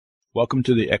Welcome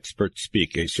to the Experts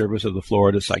Speak, a service of the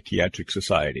Florida Psychiatric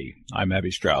Society. I'm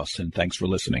Abby Strauss, and thanks for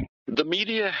listening. The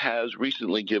media has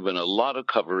recently given a lot of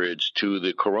coverage to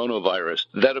the coronavirus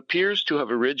that appears to have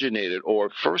originated or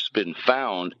first been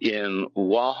found in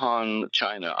Wuhan,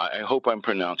 China. I hope I'm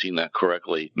pronouncing that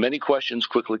correctly. Many questions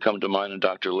quickly come to mind, and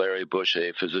Dr. Larry Bush,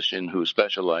 a physician who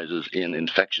specializes in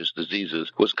infectious diseases,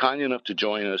 was kind enough to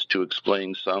join us to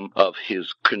explain some of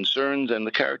his concerns and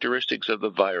the characteristics of the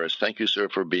virus. Thank you, sir,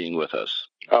 for being with us.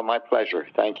 Oh, my pleasure.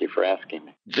 Thank you for asking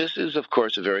me. This is, of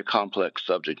course, a very complex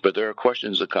subject, but there are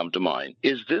questions that come to mind.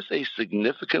 Is this a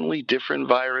significantly different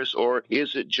virus, or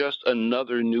is it just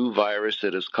another new virus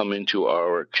that has come into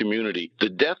our community? The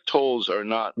death tolls are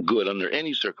not good under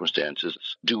any circumstances.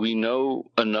 Do we know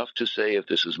enough to say if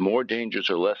this is more dangerous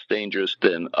or less dangerous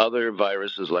than other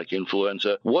viruses like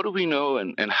influenza? What do we know,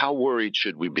 and how worried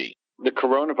should we be? The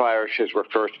coronaviruses were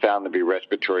first found to be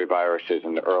respiratory viruses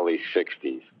in the early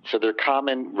 60s. So they're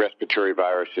common respiratory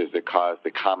viruses that cause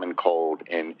the common cold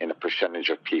in a percentage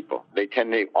of people. They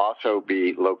tend to also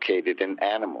be located in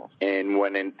animals. And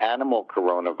when an animal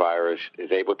coronavirus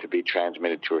is able to be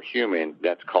transmitted to a human,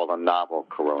 that's called a novel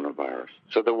coronavirus.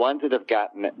 So the ones that have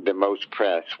gotten the most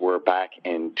press were back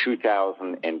in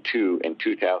 2002 and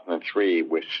 2003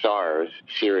 with SARS,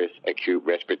 serious acute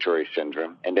respiratory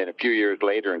syndrome, and then a few years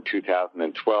later in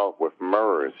 2012 with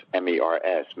MERS,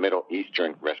 M-E-R-S, Middle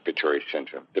Eastern Respiratory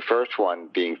Syndrome. The first one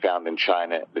being found in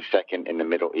China, the second in the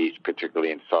Middle East,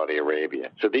 particularly in Saudi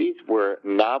Arabia. So these were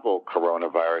novel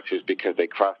coronaviruses because they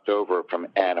crossed over from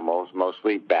animals,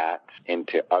 mostly bats,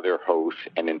 into other hosts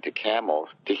and into camels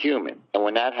to human. And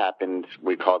when that happens,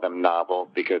 we call them novel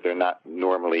because they're not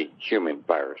normally human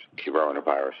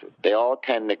coronaviruses. They all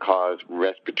tend to cause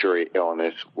respiratory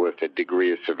illness with a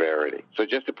degree of severity. So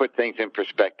just to put things in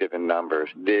perspective in numbers,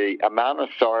 the amount of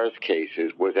SARS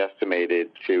cases was estimated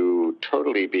to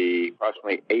totally be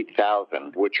approximately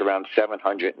 8,000, which around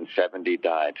 770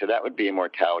 died. So that would be a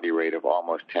mortality rate of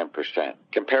almost 10%.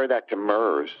 Compare that to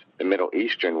MERS, the Middle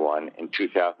Eastern one, in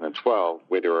 2012,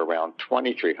 where there were around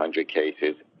 2,300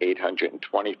 cases,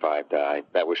 825 died.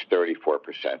 That was 34%.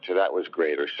 So that was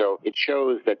greater. So it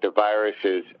shows that the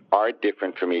viruses are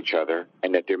different from each other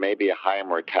and that there may be a higher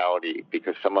mortality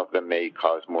because some of them may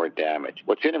cause more damage.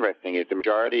 What's interesting is the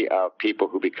majority of people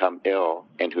who become ill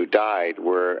and who died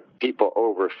were people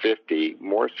over 50,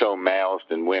 more so males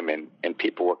than women, and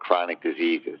people with chronic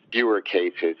diseases. Fewer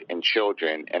cases in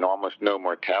children and almost no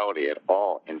mortality at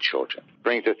all in children.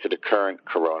 Brings us to the current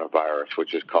coronavirus,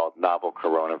 which is called novel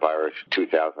coronavirus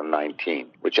 2019,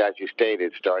 which, as you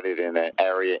stated, started in an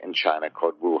area in China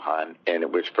called Wuhan, and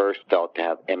it was first felt to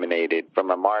have emanated from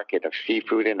a market of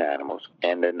seafood and animals,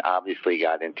 and then obviously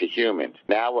got into humans.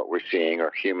 Now what we're seeing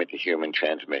are human-to-human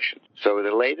transmissions. So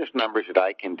the latest numbers that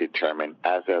I can determine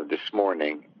as of this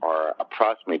morning are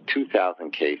approximately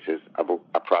 2,000 cases, of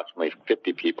approximately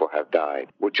 50 people have died,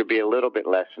 which would be a little bit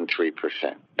less than 3%.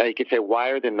 Now you could say, why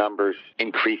are the numbers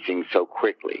increasing so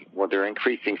quickly? Well, they're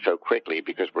increasing so quickly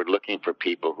because we're looking for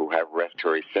people who have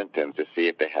respiratory symptoms to see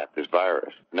if they have this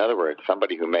virus. In other words,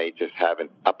 somebody who may just have an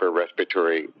upper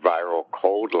respiratory viral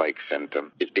cold-like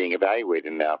symptom is being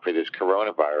evaluated now for this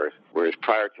coronavirus, whereas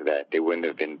prior to that, they wouldn't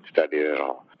have been studied at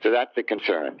all. So that's the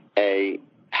concern. A,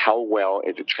 how well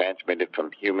is it transmitted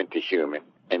from human to human?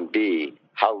 And B,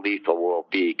 how lethal will it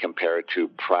be compared to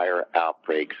prior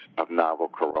outbreaks of novel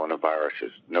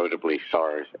coronaviruses, notably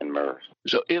SARS and MERS?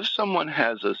 So if someone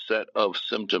has a set of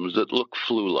symptoms that look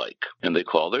flu-like and they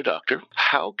call their doctor,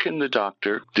 how can the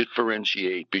doctor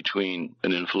differentiate between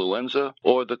an influenza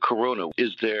or the corona?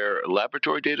 Is there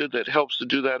laboratory data that helps to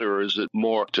do that, or is it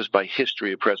more just by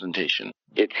history of presentation?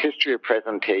 It's history of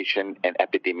presentation and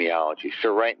epidemiology.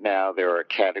 So right now there are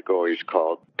categories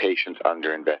called patients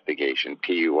under investigation,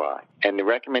 PUI. And the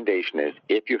recommendation is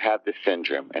if you have the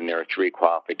syndrome, and there are three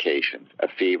qualifications: a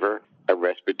fever, a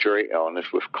respiratory illness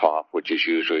with cough, which is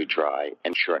usually dry,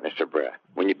 and shortness of breath.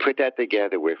 When you put that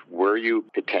together with, were you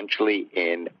potentially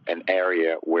in an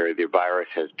area where the virus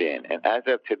has been? And as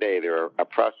of today, there are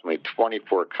approximately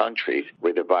 24 countries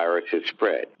where the virus has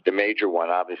spread. The major one,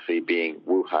 obviously, being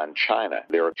Wuhan, China.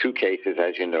 There are 2 cases,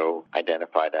 as you know,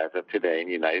 identified as of today in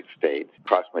the United States.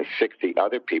 Approximately 60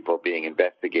 other people being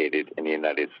investigated in the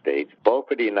United States. Both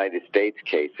of the United States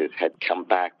cases had come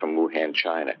back from Wuhan,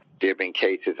 China. There have been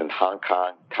cases in Hong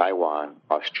Kong, Taiwan,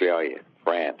 Australia,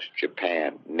 France,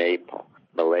 Japan, Nepal,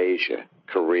 Malaysia,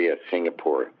 Korea,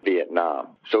 Singapore, Vietnam.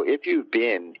 So if you've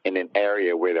been in an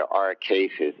area where there are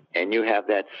cases and you have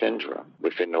that syndrome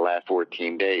within the last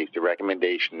 14 days, the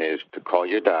recommendation is to call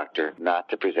your doctor, not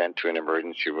to present to an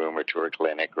emergency room or to a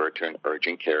clinic or to an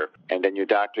urgent care. And then your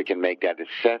doctor can make that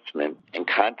assessment and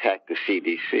contact the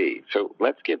CDC. So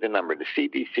let's give the number. The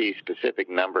CDC specific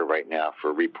number right now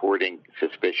for reporting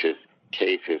suspicious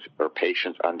cases or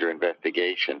patients under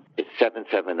investigation is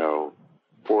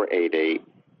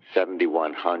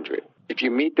 770-488-7100. If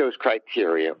you meet those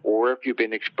criteria, or if you've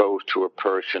been exposed to a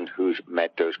person who's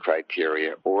met those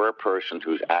criteria, or a person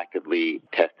who's actively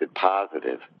tested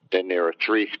positive, then there are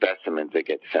 3 specimens that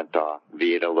get sent off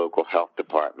via the local health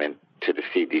department to the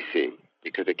CDC,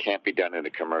 because it can't be done in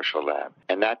a commercial lab.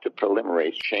 And that's a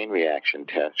polymerase chain reaction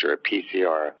test, or a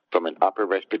PCR, from an upper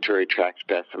respiratory tract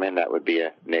specimen, that would be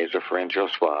a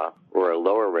nasopharyngeal swab, or a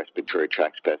lower respiratory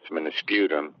tract specimen, a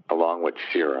sputum, along with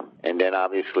serum. And then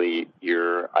obviously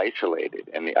you're isolated.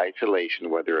 And the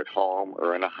isolation, whether at home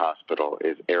or in a hospital,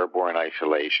 is airborne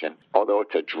isolation. Although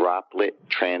it's a droplet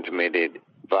transmitted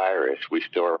virus, we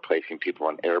still are placing people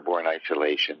on airborne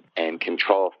isolation, and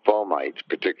control of fomites,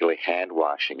 particularly hand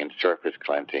washing and surface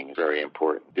cleansing, is very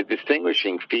important. The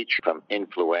distinguishing feature from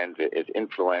influenza is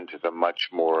a much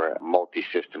more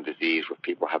multi-system disease, with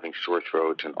people having sore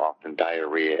throats and often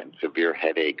diarrhea and severe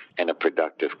headaches and a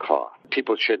productive cough.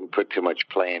 People shouldn't put too much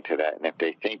play into that, and if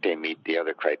they think they meet the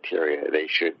other criteria, they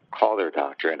should call their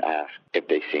doctor and ask if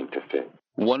they seem to fit.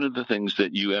 One of the things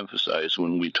that you emphasized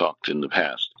when we talked in the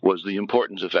past was the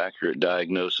importance of accurate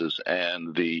diagnosis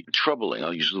and the troubling,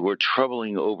 I'll use the word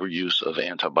troubling, overuse of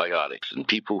antibiotics. And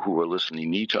people who are listening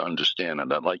need to understand,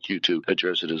 and I'd like you to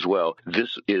address it as well,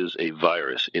 this is a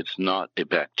virus. It's not a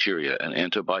bacteria. An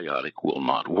antibiotic will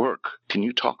not work. Can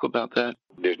you talk about that?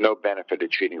 There's no benefit of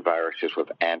treating viruses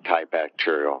with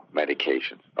antibacterial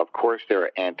medications. Of course, there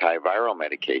are antiviral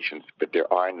medications, but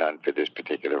there are none for this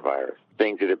particular virus.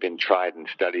 Things that have been tried in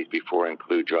studies before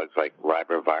include drugs like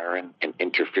ribavirin and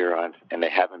interferons, and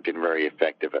they haven't been very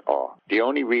effective at all. The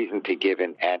only reason to give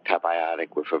an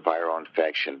antibiotic with a viral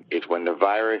infection is when the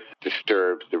virus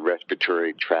disturbs the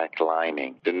respiratory tract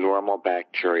lining. The normal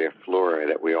bacteria flora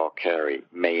that we all carry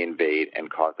may invade and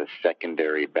cause a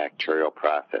secondary bacterial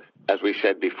process. As we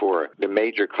said before, the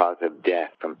major cause of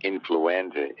death from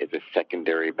influenza is a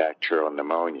secondary bacterial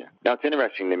pneumonia. Now, what's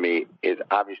interesting to me is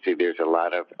obviously there's a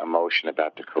lot of emotion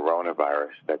about the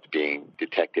coronavirus that's being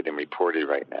detected and reported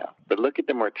right now. But look at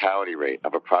the mortality rate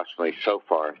of approximately, so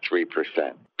far,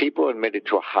 3%. People admitted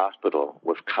to a hospital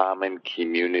with common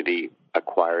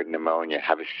community-acquired pneumonia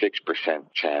have a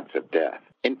 6% chance of death.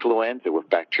 Influenza with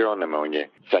bacterial pneumonia,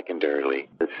 secondarily,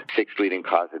 is the 6th leading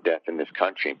cause of death in this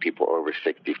country in people over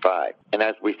 65. And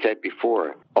as we said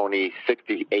before, only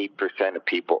 68% of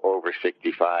people over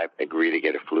 65 agree to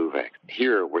get a flu vaccine.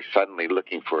 Here, we're suddenly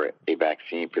looking for a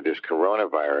vaccine for this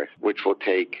coronavirus, which will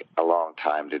take a long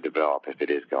time to develop, if it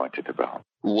is going to develop.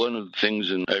 One of the things,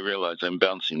 and I realize I'm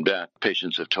bouncing back,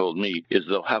 patients have told me, is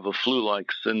they'll have a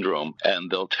flu-like syndrome,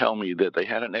 and they'll tell me that they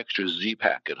had an extra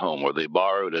Z-Pack at home, or they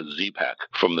borrowed a Z-Pack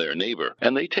from their neighbor,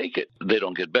 and they take it. They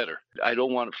don't get better. I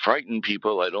don't want to frighten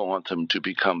people. I don't want them to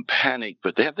become panicked,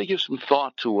 but they have to give some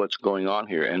thought to what's going on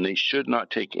here, and they should not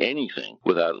take anything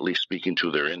without at least speaking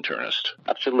to their internist.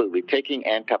 Absolutely. Taking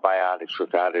antibiotics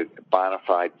without a bona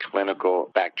fide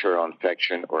clinical bacterial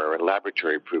infection or a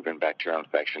laboratory-proven bacterial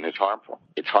infection is harmful.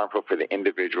 It's harmful for the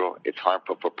individual. It's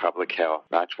harmful for public health.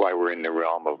 That's why we're in the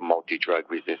realm of multi-drug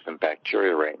resistant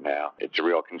bacteria right now. It's a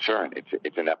real concern.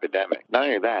 It's an epidemic. Not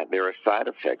only that, there are side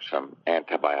effects from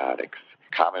antibiotics.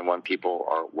 Common one people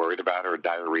are worried about are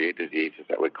diarrhea diseases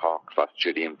that we call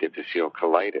Clostridium difficile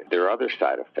colitis. There are other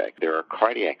side effects. There are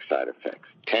cardiac side effects,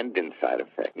 tendon side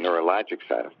effects, neurologic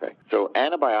side effects. So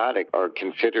antibiotics are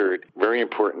considered very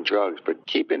important drugs, but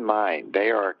keep in mind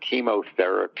they are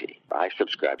chemotherapy. I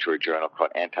subscribe to a journal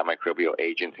called Antimicrobial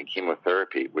Agents and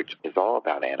Chemotherapy, which is all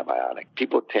about antibiotics.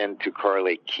 People tend to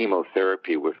correlate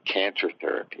chemotherapy with cancer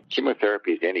therapy.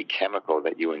 Chemotherapy is any chemical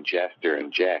that you ingest or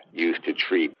inject used to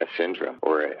treat a syndrome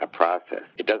or a process.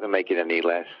 It doesn't make it any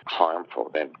less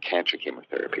harmful than cancer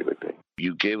chemotherapy would be.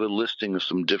 You gave a listing of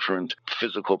some different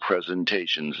physical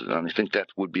presentations, and I think that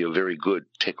would be a very good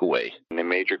takeaway. And the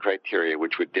major criteria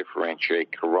which would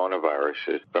differentiate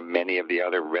coronaviruses from many of the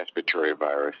other respiratory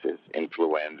viruses,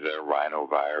 influenza,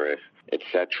 rhinovirus,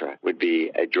 etc., would be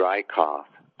a dry cough,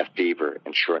 a fever,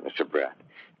 and shortness of breath.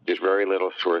 There's very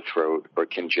little sore throat or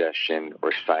congestion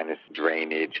or sinus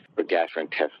drainage or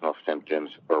gastrointestinal symptoms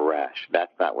or rash.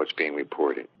 That's not what's being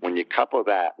reported. When you couple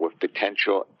that with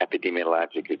potential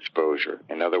epidemiologic exposure,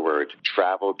 in other words,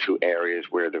 travel to areas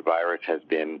where the virus has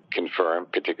been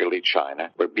confirmed, particularly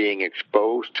China, or being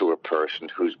exposed to a person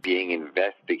who's being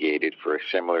investigated for a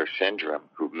similar syndrome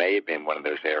who may have been one of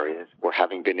those areas, or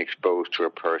having been exposed to a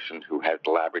person who has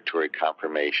laboratory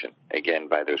confirmation, again,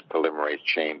 by those polymerase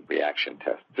chain reaction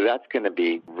tests. So that's going to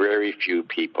be very few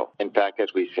people. In fact, as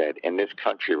we said, in this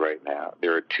country right now,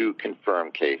 there are 2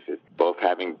 confirmed cases, both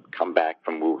having come back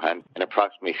from Wuhan, and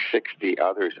approximately 60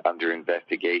 others under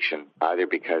investigation, either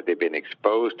because they've been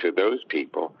exposed to those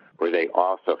people or they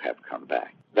also have come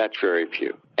back. That's very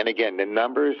few. And again, the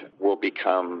numbers will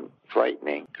become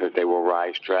frightening because they will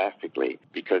rise drastically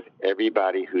because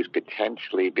everybody who's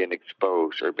potentially been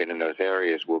exposed or been in those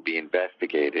areas will be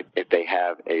investigated if they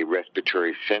have a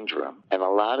respiratory syndrome. And a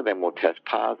lot of them will test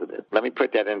positive. Let me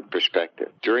put that in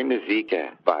perspective. During the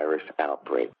Zika virus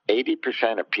outbreak,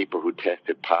 80% of people who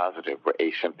tested positive were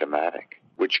asymptomatic,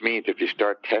 which means if you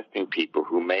start testing people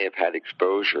who may have had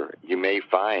exposure, you may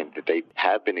find that they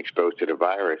have been exposed to the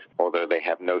virus, although they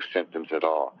have no symptoms at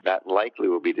all. That likely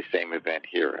will be the same event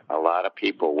here. A lot of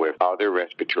people with other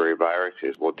respiratory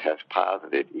viruses will test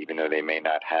positive, even though they may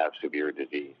not have severe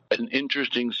disease. An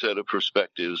interesting set of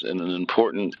perspectives and an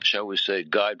important, shall we say,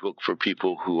 guidebook for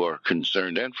people who are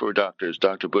concerned and for doctors.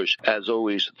 Dr. Bush, as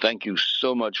always, thank you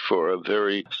so much for a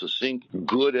very succinct,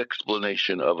 good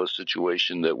explanation of a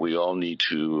situation that we all need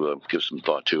to give some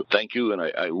thought to. Thank you, and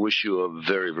I wish you a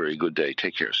very, very good day.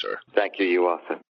 Take care, sir. Thank you. You also.